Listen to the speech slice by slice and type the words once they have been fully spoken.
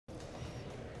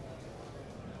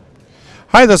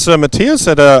Hi, this is Matthias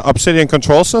at Obsidian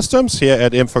Control Systems here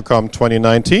at InfoComm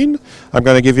 2019. I'm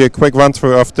going to give you a quick run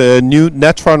through of the new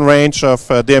Netron range of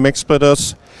DMX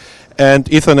splitters and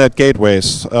Ethernet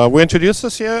gateways. We introduced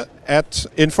this here at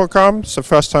InfoComm. It's the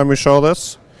first time we show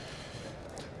this.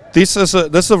 This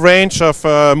is a range of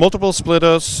multiple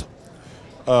splitters,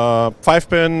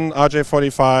 5-pin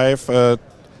RJ45,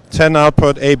 10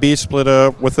 output AB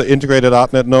splitter with the integrated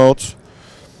ArtNet node.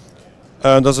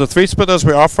 There's the 3 splitters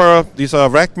we offer. These are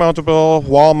rack mountable,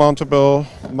 wall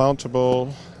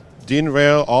mountable, DIN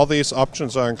rail. All these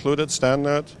options are included,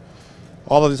 standard.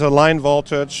 All of these are line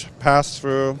voltage, pass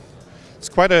through. It's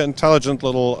quite an intelligent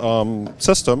little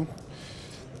system.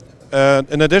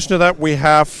 In addition to that, we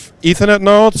have Ethernet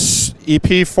nodes,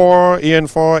 EP4,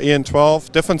 EN4,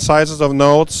 EN12, different sizes of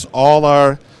nodes. All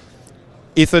are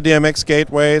EtherDMX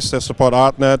gateways. They support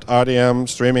ArtNet, RDM,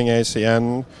 streaming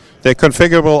ACN. They're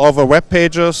configurable over web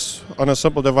pages on a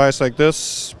simple device like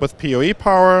this with PoE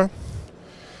power.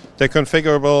 They're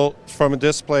configurable from a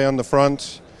display on the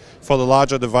front for the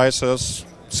larger devices,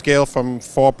 scale from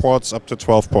 4 ports up to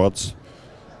 12 ports.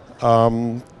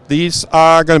 These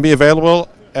are going to be available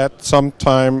at some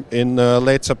time in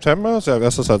late September. So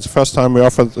as I said, it's the first time we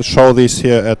offer to show these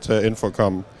here at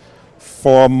InfoComm.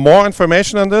 For more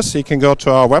information on this, you can go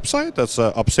to our website. That's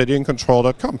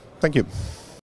obsidiancontrol.com. Thank you.